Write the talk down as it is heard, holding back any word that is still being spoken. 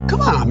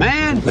Come on,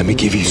 man. Let me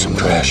give you some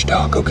trash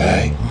talk,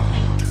 okay?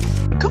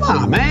 Come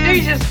on, man.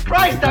 Jesus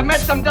Christ, I met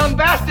some dumb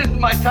bastards in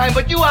my time,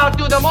 but you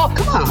outdo them all.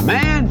 Come on,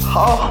 man.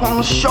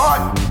 Oh,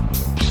 short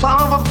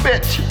son of a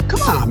bitch.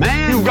 Come on,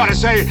 man. You've got to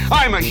say,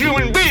 I'm a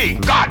human being.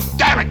 God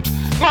damn it.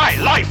 My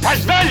life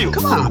has value.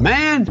 Come on,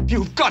 man.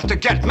 You've got to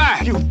get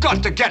mad. You've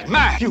got to get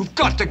mad. You've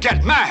got to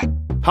get mad.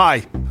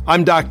 Hi,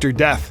 I'm Dr.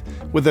 Death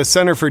with the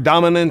Center for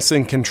Dominance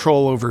and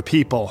Control Over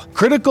People.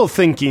 Critical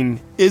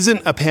thinking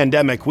isn't a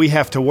pandemic we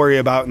have to worry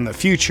about in the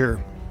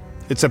future.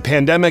 It's a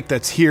pandemic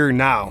that's here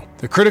now.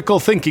 The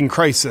critical thinking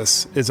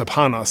crisis is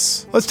upon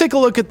us. Let's take a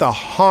look at the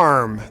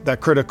harm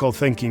that critical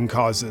thinking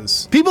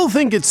causes. People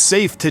think it's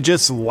safe to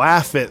just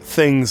laugh at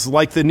things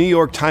like the New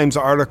York Times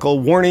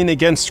article warning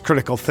against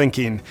critical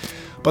thinking,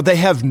 but they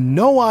have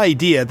no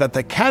idea that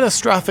the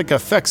catastrophic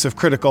effects of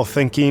critical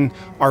thinking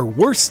are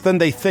worse than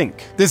they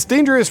think. This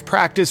dangerous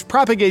practice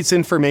propagates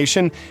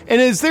information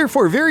and is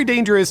therefore very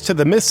dangerous to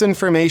the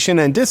misinformation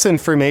and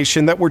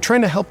disinformation that we're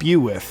trying to help you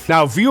with.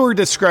 Now, viewer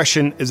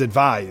discretion is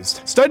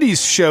advised.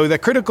 Studies show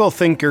that critical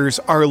thinkers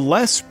are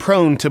less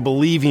prone to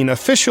believing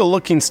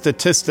official-looking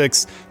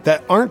statistics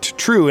that aren't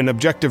true in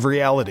objective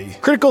reality.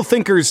 Critical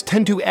thinkers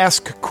tend to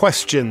ask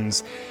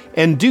questions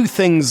and do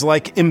things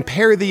like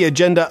impair the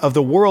agenda of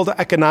the World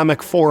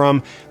Economic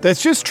Forum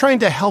that's just trying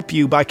to help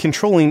you by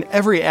controlling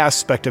every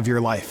aspect of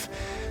your life.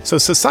 So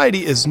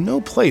society is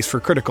no place for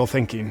critical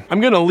thinking.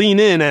 I'm going to lean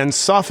in and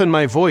soften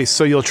my voice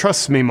so you'll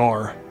trust me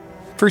more.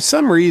 For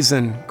some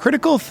reason,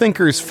 critical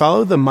thinkers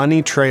follow the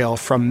money trail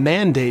from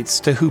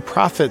mandates to who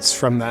profits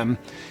from them,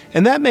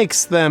 and that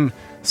makes them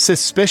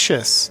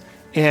suspicious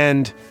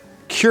and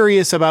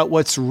curious about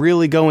what's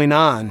really going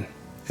on,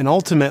 and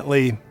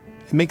ultimately,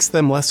 it makes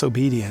them less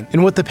obedient.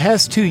 And what the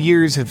past 2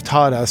 years have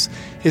taught us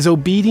is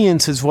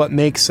obedience is what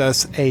makes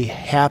us a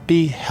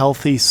happy,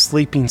 healthy,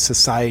 sleeping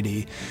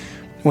society.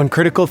 When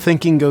critical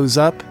thinking goes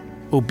up,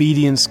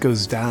 obedience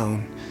goes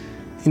down.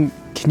 And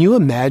can you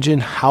imagine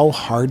how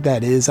hard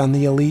that is on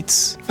the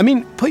elites? I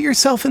mean, put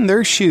yourself in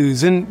their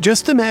shoes and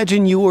just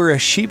imagine you were a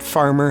sheep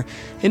farmer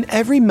and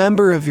every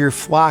member of your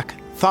flock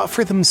thought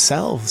for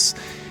themselves.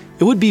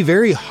 It would be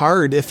very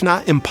hard, if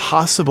not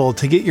impossible,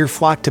 to get your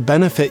flock to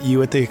benefit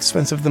you at the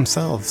expense of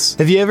themselves.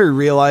 Have you ever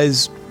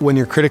realized when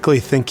you're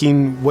critically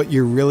thinking what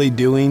you're really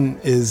doing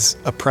is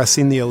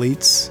oppressing the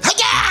elites?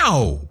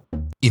 Hi-yow!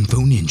 Info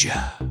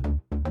Ninja.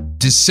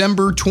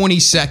 December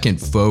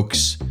 22nd,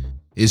 folks,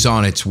 is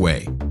on its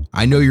way.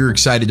 I know you're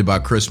excited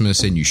about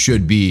Christmas, and you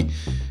should be.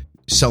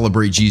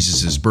 Celebrate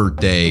Jesus'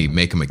 birthday,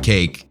 make him a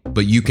cake,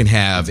 but you can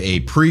have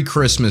a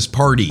pre-Christmas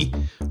party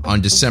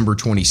on December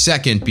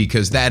 22nd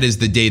because that is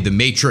the day The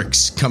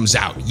Matrix comes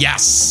out.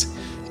 Yes!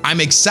 I'm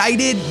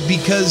excited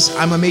because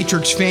I'm a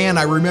Matrix fan.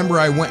 I remember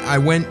I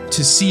went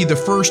to see the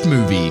first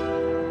movie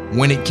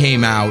when it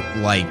came out,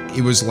 like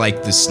it was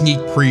like the sneak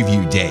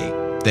preview day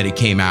that it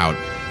came out,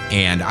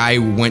 and I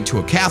went to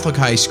a Catholic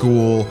high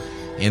school,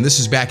 and this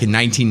is back in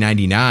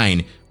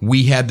 1999.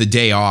 We had the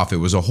day off. It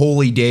was a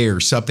holy day or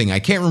something. I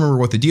can't remember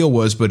what the deal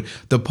was, but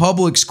the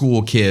public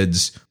school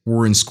kids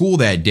were in school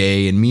that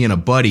day, and me and a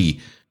buddy,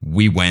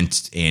 we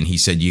went, and he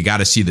said, you got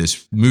to see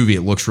this movie.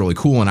 It looks really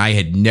cool, and I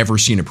had never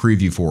seen a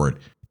preview for it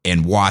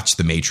and watched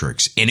The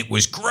Matrix, and it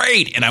was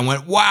great, and I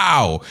went,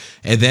 wow.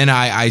 And then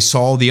I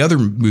saw the other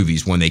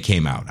movies when they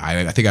came out.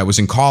 I think I was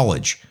in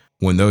college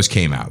when those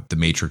came out, The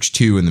Matrix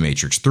 2 and The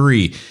Matrix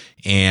 3,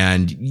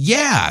 and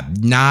yeah,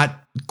 not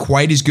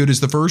quite as good as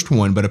the first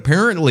one, but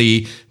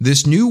apparently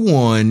this new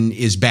one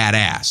is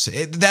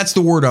badass. That's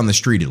the word on the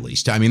street, at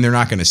least. I mean, they're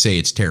not going to say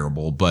it's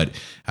terrible, but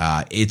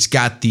it's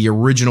got the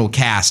original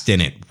cast in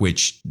it,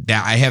 which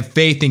I have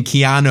faith in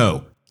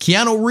Keanu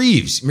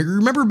Reeves.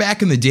 Remember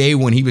back in the day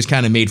when he was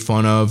kind of made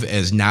fun of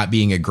as not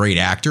being a great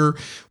actor?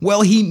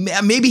 Well,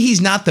 maybe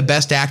he's not the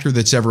best actor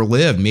that's ever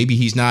lived. Maybe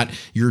he's not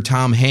your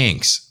Tom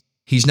Hanks.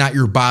 He's not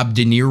your Bob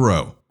De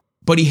Niro.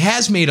 But he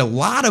has made a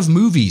lot of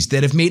movies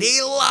that have made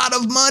a lot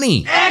of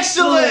money.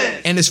 Excellent!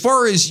 And as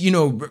far as,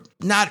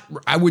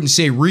 I wouldn't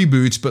say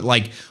reboots, but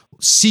like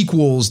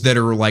sequels that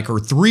are like, or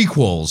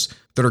threequels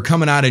that are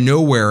coming out of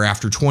nowhere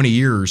after 20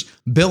 years.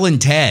 Bill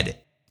and Ted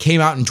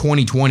came out in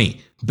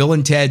 2020. Bill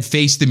and Ted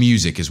Face the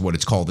Music is what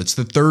it's called. It's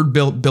the third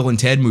Bill and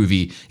Ted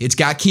movie. It's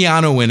got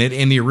Keanu in it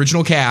and the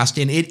original cast,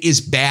 and it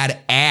is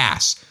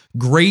badass.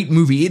 Great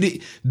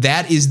movie.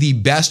 That is the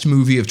best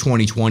movie of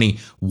 2020.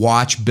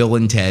 Watch Bill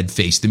and Ted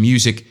Face the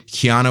Music.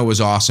 Keanu was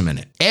awesome in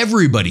it.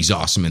 Everybody's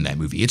awesome in that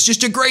movie. It's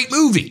just a great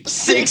movie.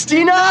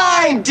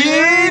 69,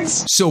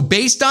 dudes! So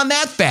based on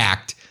that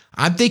fact,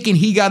 I'm thinking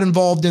he got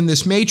involved in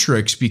this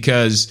Matrix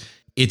because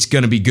it's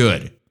going to be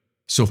good.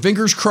 So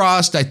fingers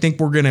crossed, I think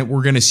we're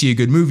gonna see a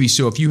good movie.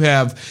 So if you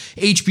have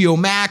HBO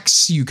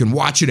Max, you can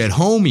watch it at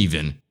home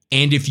even.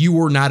 And if you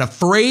were not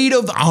afraid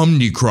of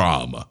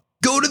Omnicrom,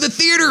 go to the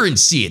theater and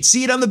see it.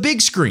 See it on the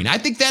big screen. I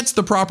think that's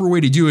the proper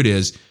way to do it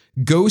is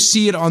go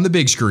see it on the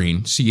big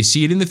screen. So you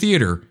see it in the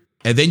theater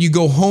and then you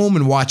go home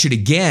and watch it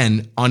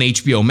again on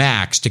HBO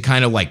Max to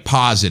kind of like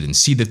pause it and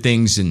see the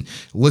things and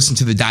listen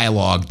to the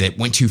dialogue that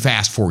went too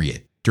fast for you.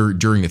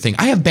 during the thing.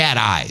 I have bad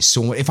eyes.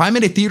 So if I'm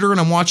in a theater and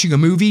I'm watching a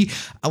movie,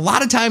 a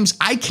lot of times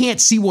I can't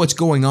see what's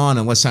going on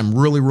unless I'm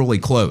really, really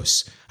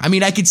close. I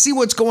mean, I can see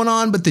what's going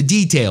on, but the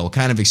detail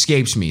kind of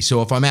escapes me.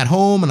 So if I'm at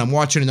home and I'm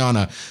watching it on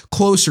a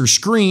closer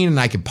screen and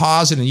I can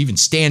pause it and even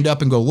stand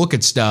up and go look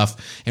at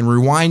stuff and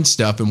rewind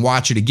stuff and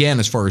watch it again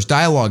as far as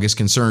dialogue is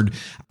concerned,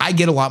 I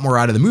get a lot more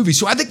out of the movie.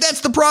 So I think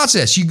that's the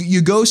process.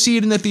 You go see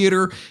it in the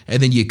theater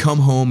and then you come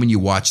home and you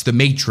watch The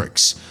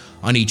Matrix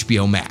on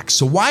HBO Max.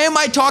 So why am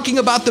I talking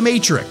about The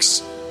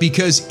Matrix?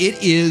 Because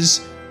it is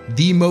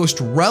the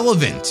most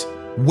relevant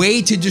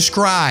way to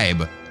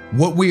describe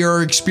what we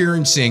are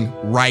experiencing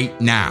right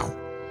now.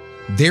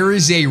 There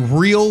is a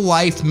real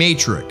life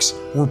matrix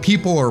where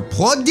people are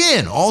plugged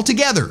in all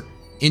together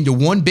into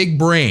one big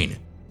brain,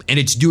 and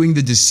it's doing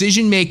the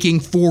decision making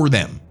for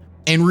them.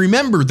 And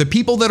remember, the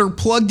people that are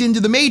plugged into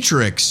the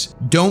matrix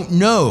don't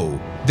know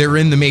they're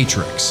in the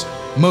matrix,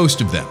 most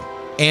of them.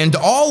 And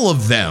all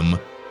of them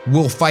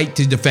will fight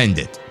to defend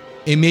it.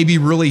 It may be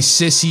really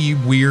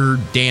sissy, weird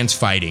dance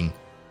fighting,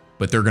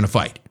 but they're gonna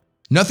fight.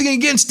 Nothing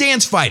against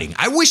dance fighting.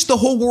 I wish the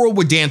whole world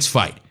would dance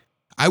fight.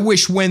 I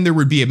wish when there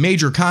would be a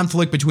major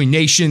conflict between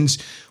nations,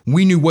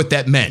 we knew what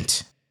that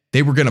meant.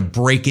 They were going to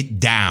break it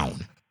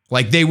down.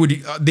 Like they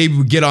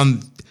would get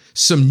on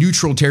some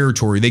neutral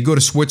territory. They go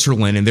to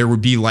Switzerland and there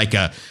would be like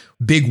a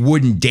big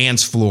wooden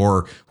dance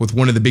floor with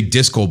one of the big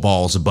disco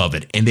balls above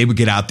it. And they would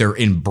get out there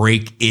and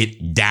break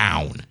it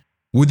down.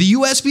 Would the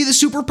U.S. be the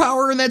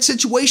superpower in that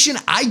situation?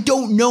 I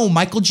don't know.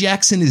 Michael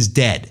Jackson is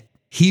dead.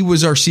 He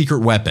was our secret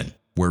weapon,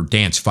 where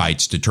dance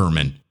fights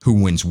determine who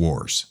wins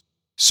wars.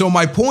 So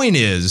my point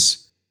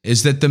is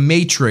that the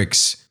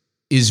Matrix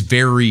is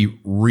very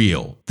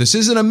real. This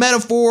isn't a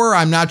metaphor.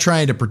 I'm not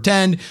trying to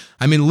pretend.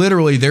 I mean,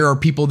 literally, there are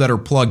people that are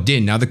plugged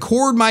in. Now, the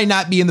cord might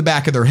not be in the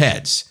back of their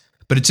heads,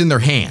 but it's in their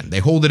hand. They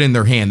hold it in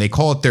their hand. They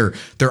call it their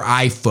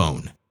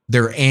iPhone,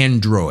 their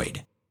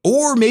Android.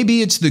 Or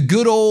maybe it's the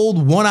good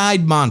old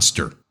one-eyed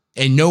monster.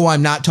 And no,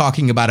 I'm not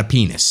talking about a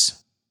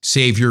penis.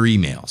 Save your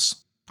emails.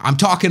 I'm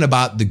talking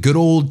about the good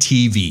old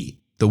TV.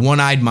 The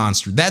one-eyed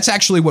monster. That's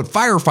actually what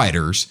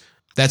firefighters,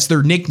 that's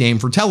their nickname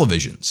for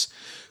televisions.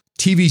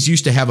 TVs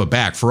used to have a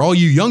back. For all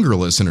you younger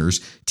listeners,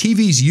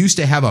 TVs used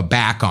to have a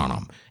back on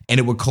them, and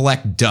it would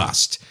collect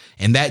dust.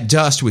 And that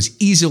dust was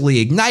easily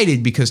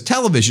ignited because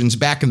televisions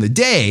back in the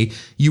day,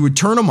 you would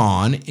turn them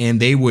on and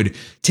they would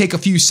take a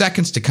few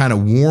seconds to kind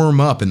of warm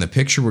up and the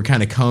picture would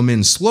kind of come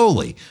in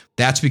slowly.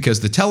 That's because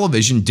the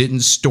television didn't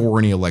store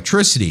any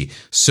electricity.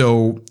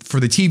 So for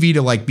the TV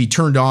to like be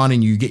turned on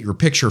and you get your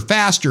picture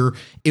faster,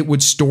 it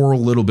would store a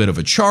little bit of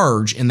a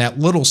charge, and that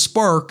little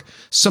spark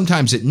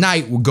sometimes at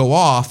night would go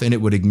off and it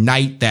would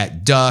ignite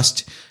that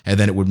dust, and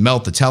then it would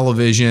melt the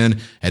television,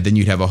 and then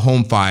you'd have a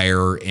home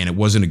fire, and it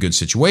wasn't a good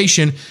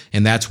situation.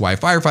 And that's why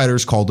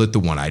firefighters called it the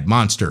one-eyed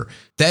monster.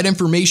 That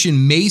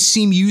information may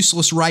seem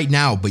useless right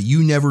now, but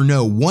you never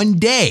know. One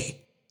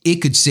day,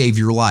 it could save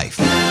your life.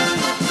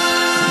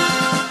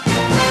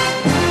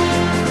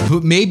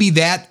 But maybe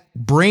that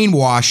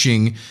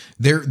brainwashing,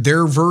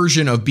 their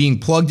version of being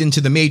plugged into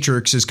the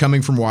Matrix is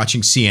coming from watching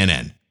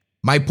CNN.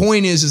 My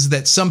point is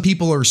that some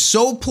people are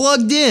so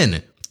plugged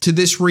in to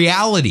this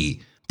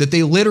reality that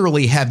they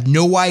literally have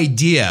no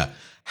idea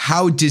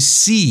how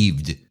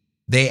deceived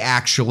they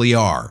actually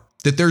are.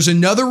 That there's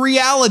another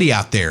reality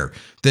out there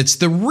that's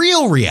the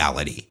real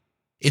reality.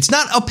 It's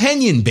not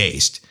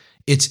opinion-based.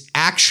 It's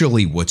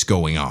actually what's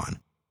going on.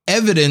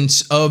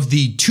 Evidence of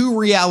the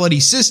two-reality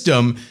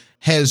system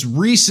has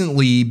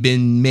recently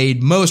been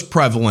made most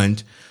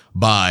prevalent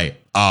by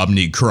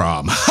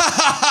Omnicron.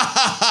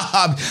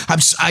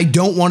 I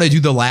don't want to do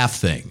the laugh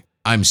thing.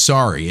 I'm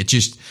sorry. It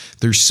just,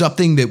 there's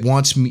something that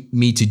wants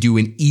me to do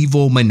an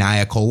evil,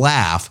 maniacal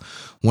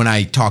laugh when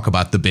I talk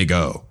about the Big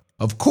O.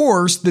 Of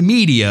course, the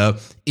media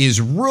is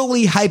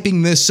really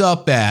hyping this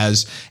up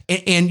as,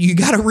 and you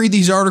got to read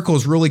these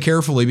articles really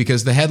carefully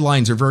because the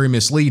headlines are very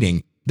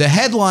misleading. The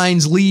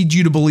headlines lead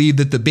you to believe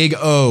that the Big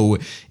O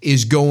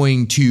is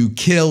going to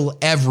kill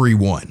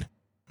everyone.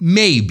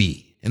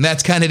 Maybe. And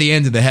that's kind of the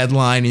end of the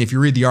headline. And if you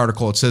read the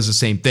article, it says the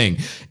same thing.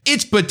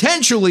 It's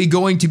potentially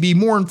going to be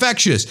more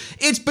infectious.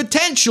 It's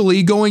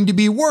potentially going to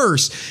be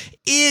worse.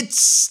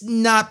 It's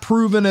not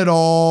proven at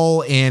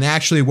all. And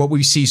actually, what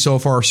we see so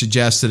far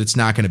suggests that it's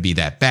not going to be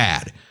that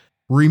bad.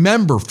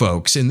 Remember,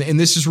 folks, and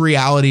this is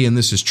reality and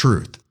this is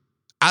truth.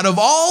 Out of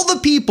all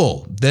the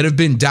people that have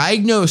been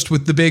diagnosed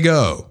with the Big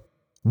O,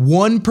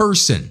 one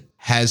person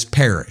has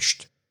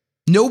perished.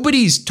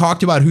 Nobody's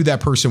talked about who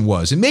that person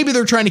was. And maybe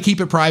they're trying to keep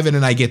it private,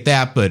 and I get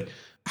that. But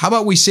how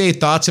about we say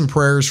thoughts and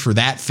prayers for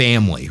that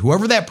family?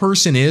 Whoever that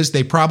person is,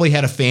 they probably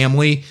had a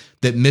family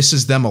that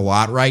misses them a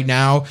lot right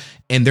now.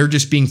 And they're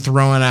just being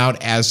thrown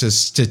out as a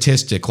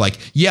statistic. Like,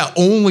 yeah,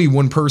 only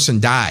one person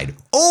died.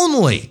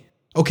 Only.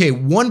 Okay,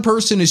 one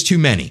person is too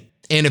many.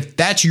 And if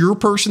that's your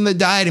person that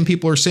died and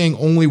people are saying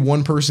only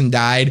one person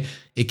died,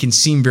 it can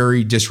seem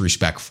very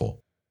disrespectful.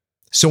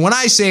 So when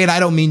I say it, I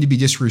don't mean to be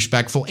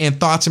disrespectful, and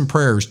thoughts and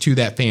prayers to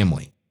that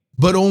family.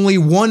 But only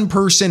one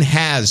person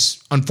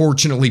has,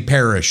 unfortunately,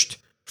 perished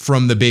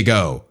from the Big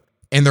O.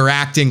 and they're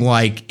acting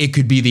like it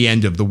could be the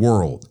end of the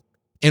world.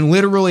 And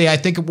literally, I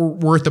think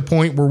we're at the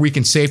point where we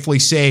can safely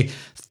say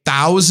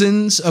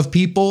thousands of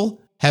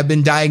people have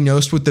been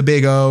diagnosed with the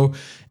Big O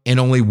and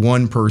only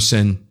one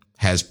person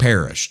has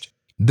perished.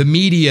 The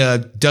media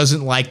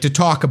doesn't like to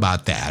talk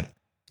about that,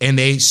 and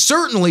they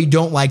certainly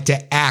don't like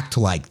to act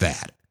like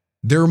that.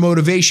 Their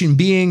motivation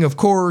being, of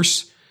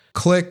course,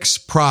 clicks,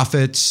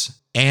 profits,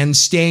 and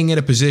staying in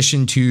a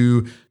position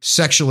to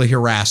sexually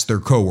harass their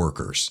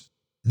coworkers.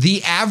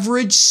 The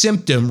average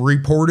symptom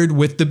reported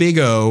with the Big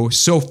O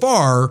so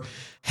far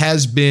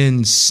has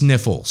been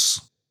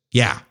sniffles.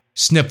 Yeah,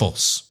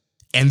 sniffles.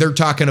 And they're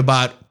talking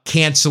about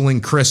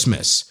canceling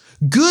Christmas.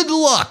 Good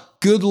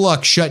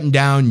luck shutting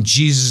down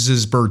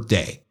Jesus'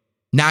 birthday.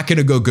 Not going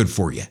to go good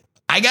for you.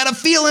 I got a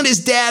feeling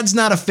his dad's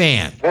not a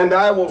fan. And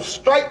I will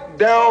strike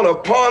down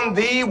upon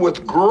thee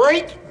with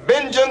great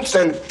vengeance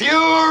and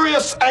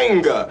furious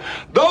anger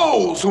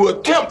those who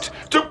attempt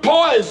to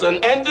poison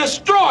and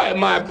destroy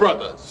my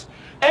brothers.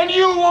 And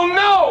you will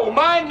know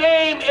my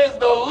name is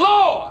the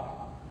Lord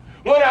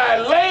when I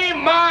lay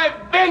my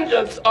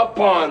vengeance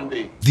upon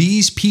thee.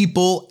 These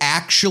people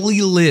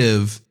actually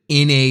live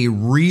in a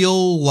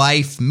real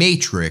life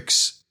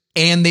matrix,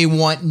 and they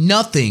want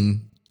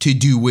nothing to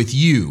do with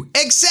you,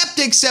 except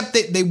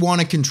that they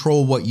want to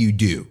control what you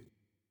do.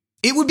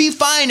 It would be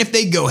fine if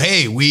they go,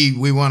 hey,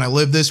 we want to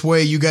live this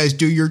way. You guys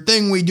do your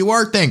thing. We do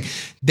our thing.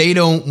 They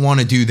don't want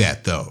to do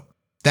that, though.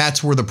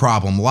 That's where the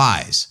problem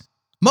lies.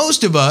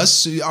 Most of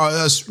us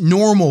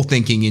normal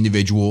thinking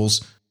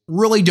individuals,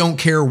 really don't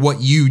care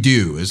what you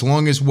do. As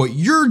long as what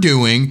you're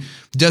doing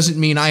doesn't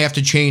mean I have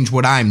to change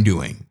what I'm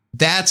doing.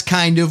 That's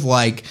kind of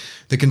like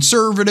the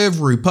conservative,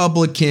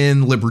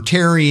 Republican,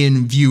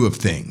 libertarian view of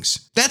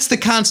things. That's the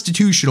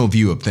constitutional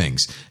view of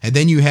things. And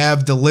then you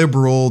have the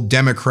liberal,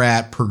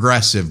 Democrat,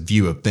 progressive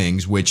view of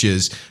things, which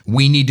is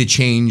we need to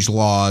change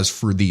laws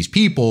for these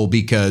people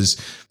because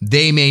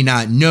they may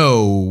not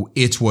know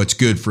it's what's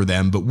good for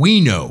them, but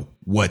we know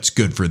what's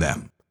good for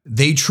them.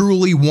 They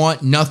truly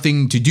want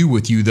nothing to do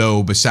with you,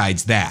 though,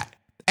 besides that.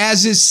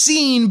 As is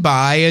seen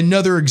by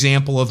another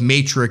example of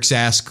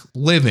Matrix-esque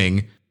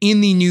living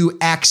in the new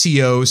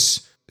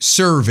Axios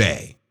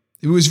survey.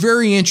 It was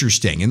very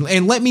interesting.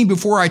 And let me,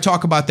 before I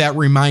talk about that,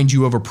 remind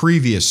you of a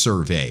previous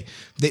survey.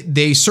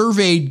 They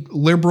surveyed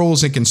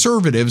liberals and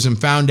conservatives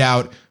and found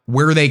out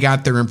where they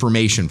got their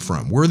information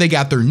from, where they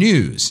got their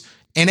news.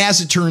 And as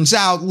it turns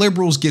out,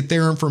 liberals get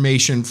their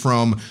information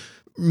from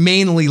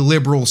mainly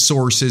liberal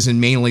sources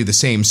and mainly the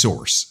same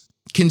source.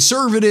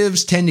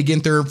 Conservatives tend to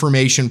get their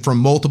information from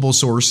multiple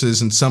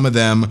sources, and some of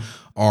them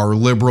are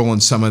liberal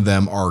and some of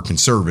them are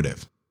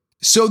conservative.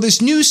 So this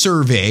new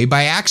survey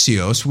by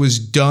Axios was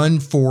done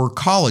for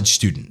college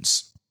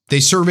students. They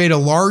surveyed a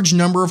large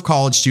number of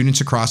college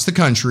students across the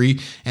country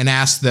and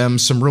asked them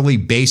some really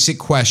basic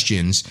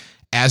questions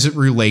as it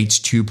relates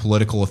to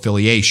political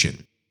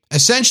affiliation.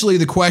 Essentially,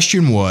 the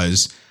question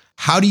was,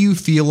 how do you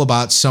feel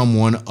about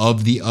someone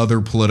of the other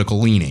political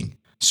leaning?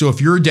 So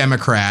if you're a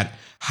Democrat,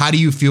 how do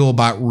you feel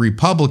about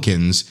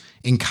Republicans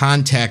in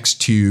context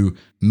to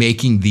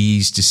making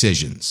these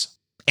decisions?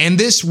 And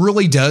this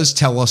really does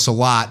tell us a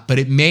lot, but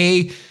it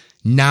may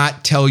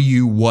not tell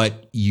you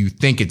what you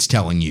think it's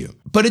telling you.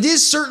 But it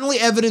is certainly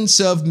evidence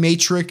of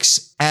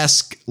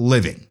Matrix-esque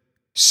living.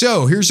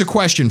 So here's a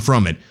question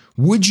from it.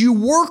 Would you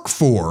work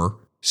for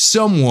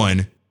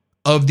someone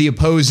of the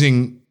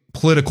opposing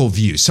political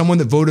view, someone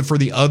that voted for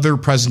the other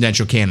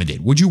presidential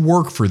candidate? Would you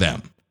work for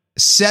them?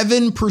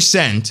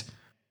 7%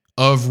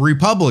 of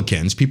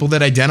Republicans, people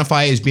that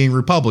identify as being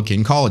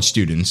Republican, college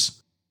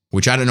students,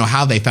 which I don't know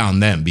how they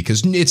found them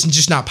because it's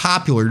just not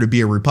popular to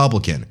be a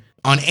Republican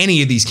on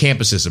any of these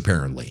campuses,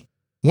 apparently.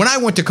 When I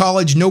went to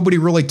college, nobody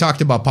really talked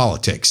about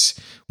politics.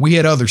 We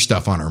had other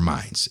stuff on our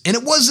minds, and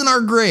it wasn't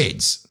our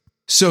grades.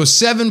 So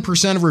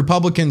 7% of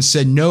Republicans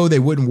said no, they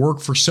wouldn't work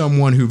for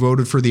someone who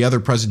voted for the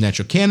other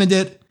presidential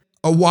candidate.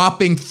 A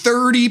whopping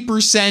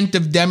 30%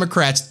 of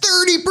Democrats,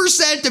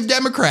 30% of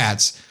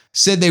Democrats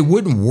said they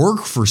wouldn't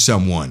work for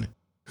someone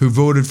who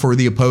voted for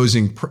the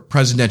opposing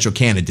presidential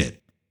candidate.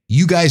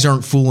 You guys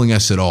aren't fooling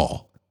us at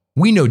all.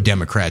 We know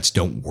Democrats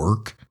don't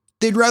work.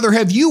 They'd rather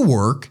have you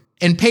work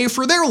and pay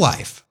for their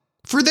life,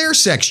 for their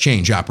sex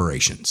change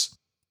operations.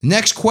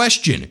 Next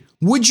question.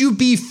 Would you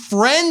be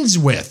friends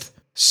with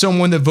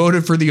someone that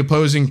voted for the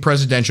opposing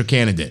presidential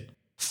candidate?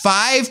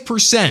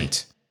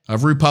 5%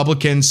 of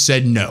Republicans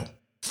said no.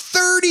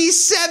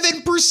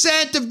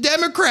 37% of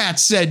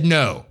Democrats said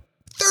no.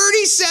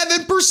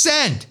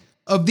 37%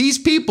 of these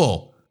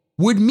people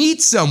would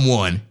meet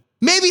someone,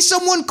 maybe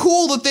someone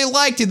cool that they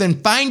liked, and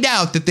then find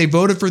out that they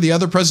voted for the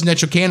other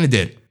presidential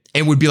candidate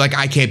and would be like,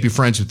 I can't be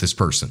friends with this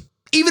person.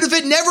 Even if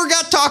it never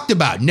got talked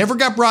about, never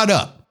got brought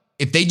up.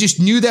 If they just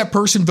knew that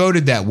person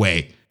voted that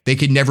way, they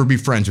could never be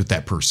friends with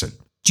that person.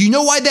 Do you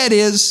know why that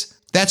is?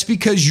 That's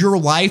because your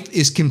life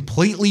is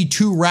completely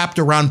too wrapped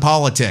around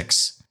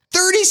politics.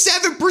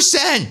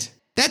 37%!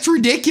 That's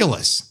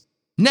ridiculous.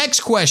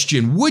 Next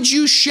question. Would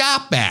you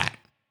shop at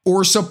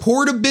or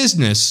support a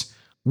business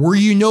where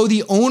you know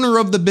the owner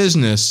of the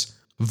business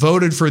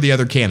voted for the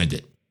other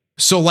candidate?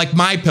 So like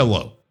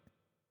MyPillow,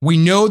 we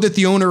know that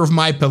the owner of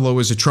MyPillow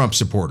is a Trump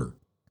supporter.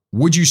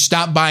 Would you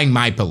stop buying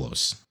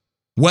MyPillows?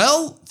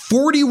 Well,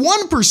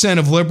 41%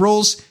 of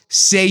liberals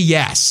say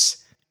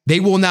yes. They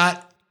will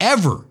not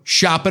ever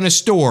shop in a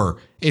store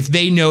if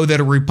they know that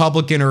a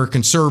Republican or a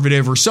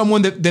conservative or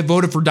someone that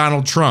voted for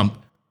Donald Trump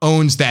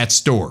owns that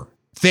store.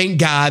 Thank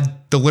God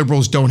the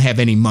liberals don't have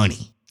any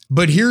money.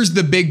 But here's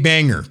the big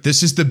banger.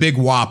 This is the big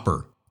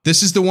whopper.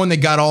 This is the one that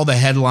got all the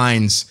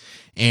headlines.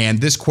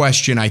 And this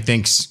question, I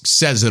think,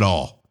 says it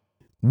all.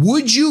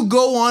 Would you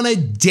go on a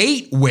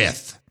date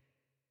with?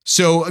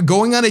 So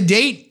going on a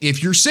date,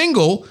 if you're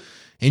single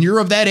and you're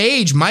of that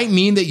age, might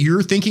mean that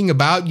you're thinking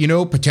about,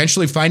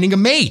 potentially finding a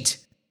mate,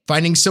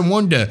 finding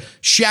someone to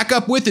shack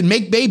up with and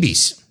make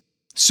babies.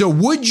 So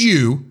would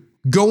you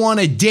go on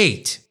a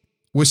date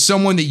with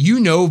someone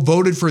that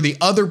voted for the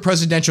other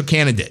presidential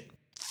candidate?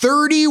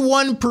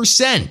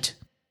 31%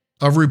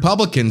 of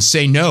Republicans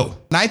say no.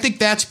 And I think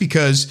that's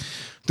because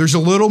there's a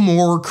little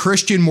more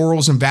Christian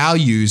morals and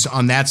values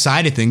on that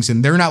side of things,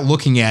 and they're not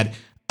looking at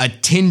a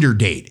Tinder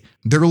date.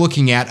 They're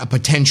looking at a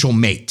potential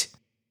mate.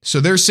 So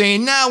they're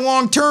saying,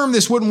 long term,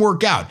 this wouldn't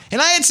work out.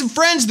 And I had some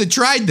friends that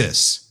tried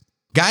this.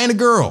 Guy and a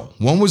girl.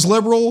 One was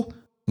liberal,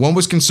 one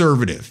was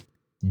conservative.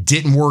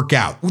 Didn't work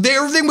out.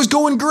 Everything was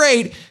going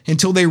great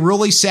until they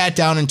really sat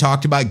down and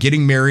talked about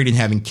getting married and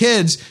having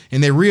kids,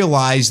 and they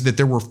realized that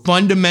there were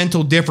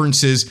fundamental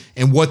differences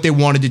in what they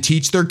wanted to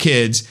teach their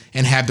kids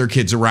and have their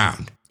kids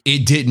around.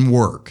 It didn't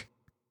work.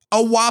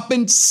 A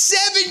whopping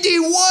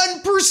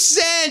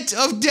 71%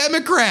 of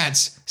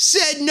Democrats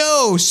said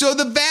no. So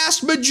the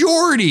vast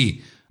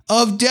majority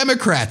of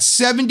Democrats,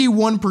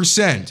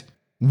 71%,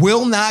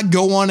 will not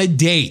go on a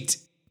date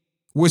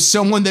with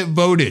someone that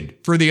voted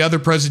for the other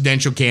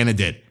presidential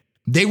candidate.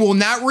 They will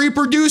not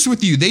reproduce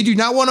with you. They do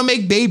not want to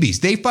make babies.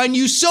 They find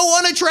you so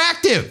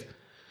unattractive.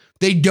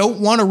 They don't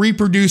want to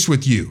reproduce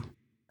with you.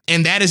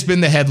 And that has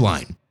been the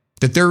headline,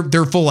 that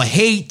they're full of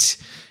hate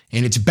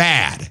and it's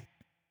bad.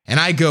 And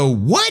I go,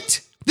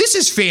 what? This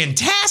is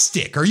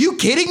fantastic. Are you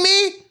kidding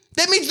me?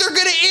 That means they're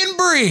going to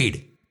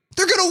inbreed.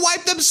 They're going to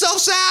wipe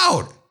themselves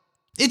out.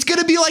 It's going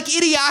to be like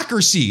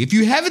Idiocracy. If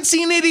you haven't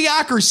seen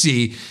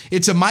Idiocracy,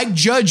 it's a Mike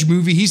Judge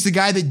movie. He's the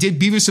guy that did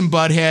Beavis and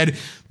Butthead,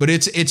 but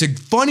it's a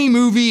funny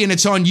movie and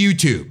it's on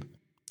YouTube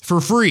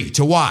for free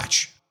to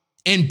watch.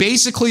 And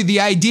basically the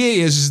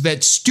idea is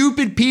that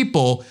stupid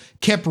people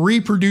kept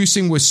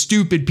reproducing with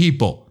stupid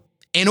people.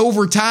 And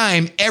over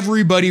time,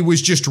 everybody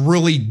was just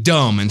really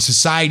dumb and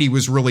society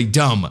was really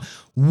dumb.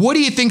 What do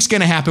you think's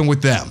going to happen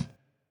with them?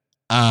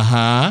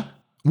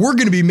 We're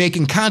going to be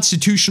making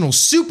constitutional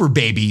super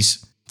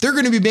babies. They're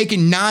going to be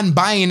making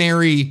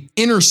non-binary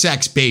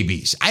intersex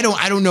babies. I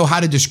don't know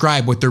how to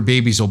describe what their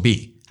babies will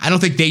be. I don't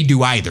think they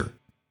do either.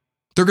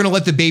 They're going to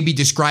let the baby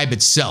describe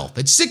itself.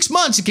 At 6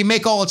 months, it can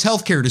make all its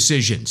healthcare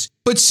decisions.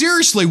 But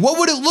seriously, what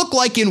would it look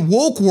like in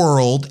woke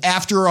world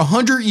after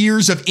 100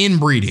 years of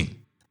inbreeding?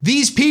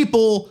 These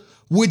people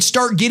would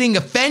start getting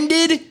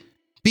offended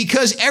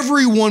because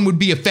everyone would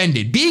be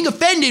offended. Being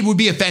offended would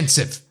be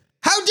offensive.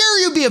 How dare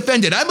you be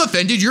offended? I'm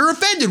offended. You're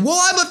offended. Well,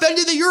 I'm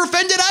offended that you're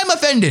offended. I'm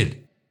offended.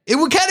 It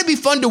would kind of be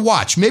fun to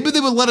watch. Maybe they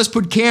would let us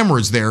put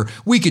cameras there.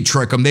 We could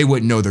trick them. They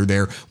wouldn't know they're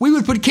there. We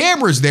would put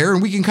cameras there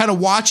and we can kind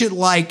of watch it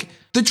like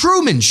The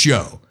Truman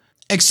Show,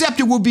 except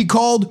it would be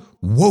called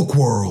Woke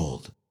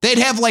World. They'd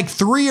have like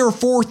 3,000 or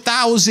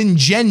 4,000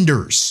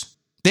 genders.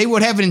 They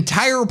would have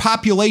entire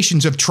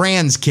populations of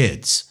trans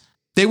kids.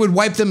 They would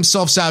wipe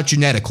themselves out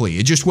genetically.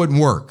 It just wouldn't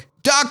work.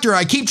 Doctor,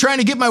 I keep trying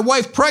to get my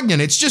wife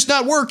pregnant. It's just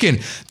not working.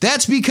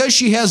 That's because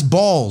she has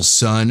balls,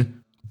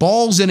 son.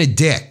 Balls and a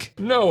dick.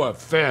 No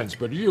offense,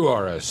 but you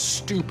are a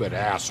stupid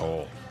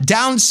asshole.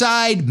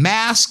 Downside,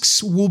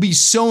 masks will be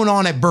sewn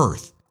on at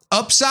birth.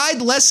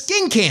 Upside, less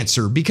skin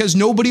cancer because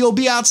nobody will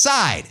be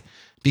outside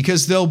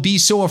because they'll be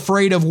so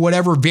afraid of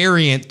whatever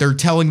variant they're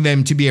telling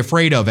them to be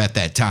afraid of at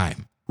that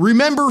time.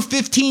 Remember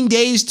 15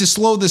 days to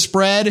slow the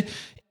spread?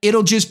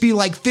 It'll just be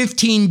like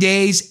 15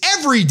 days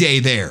every day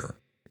there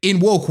in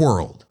woke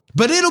world.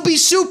 But it'll be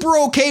super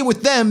okay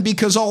with them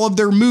because all of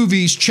their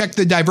movies check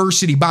the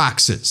diversity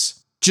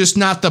boxes, just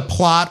not the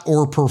plot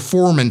or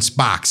performance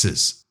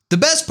boxes. The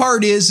best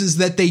part is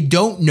that they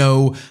don't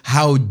know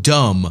how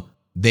dumb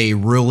they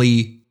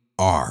really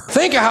are.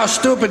 Think of how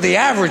stupid the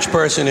average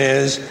person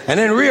is and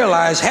then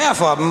realize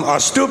half of them are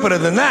stupider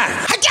than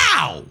that.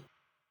 Hi-yow!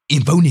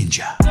 Info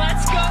Ninja.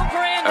 Let's go,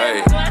 Brandon.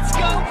 Hey. Let's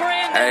go,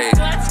 Brandon. Hey.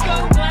 Let's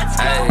go. Let's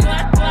go. Hey.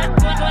 Let's go,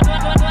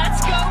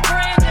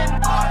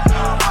 Brandon.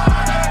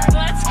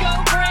 Let's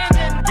go,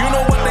 Brandon. You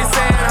know what they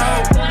saying, ho?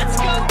 Let's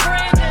go,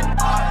 Brandon.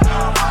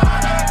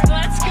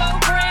 Let's go,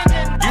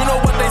 Brandon. You know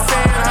what they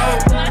saying, ho?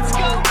 Let's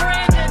go,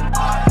 Brandon.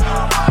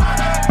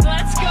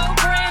 Let's go,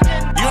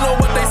 Brandon. You know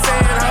what they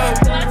saying, ho?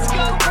 Let's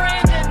go,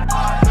 Brandon.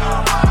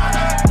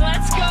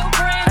 Let's go,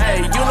 Brandon.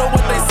 Hey, you know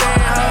what they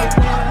saying, ho?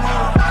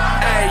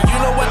 Hey, you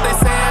know what they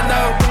saying,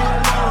 though?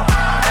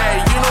 Hey,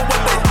 you know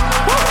what they...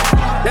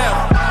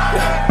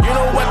 Yeah. You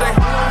know what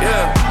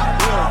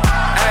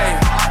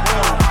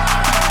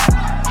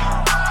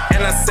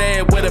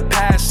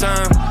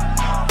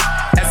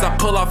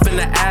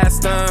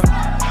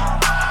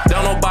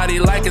Don't nobody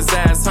like his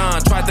ass, huh?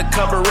 Tried to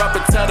cover up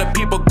and tell the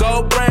people,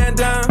 go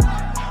Brandon.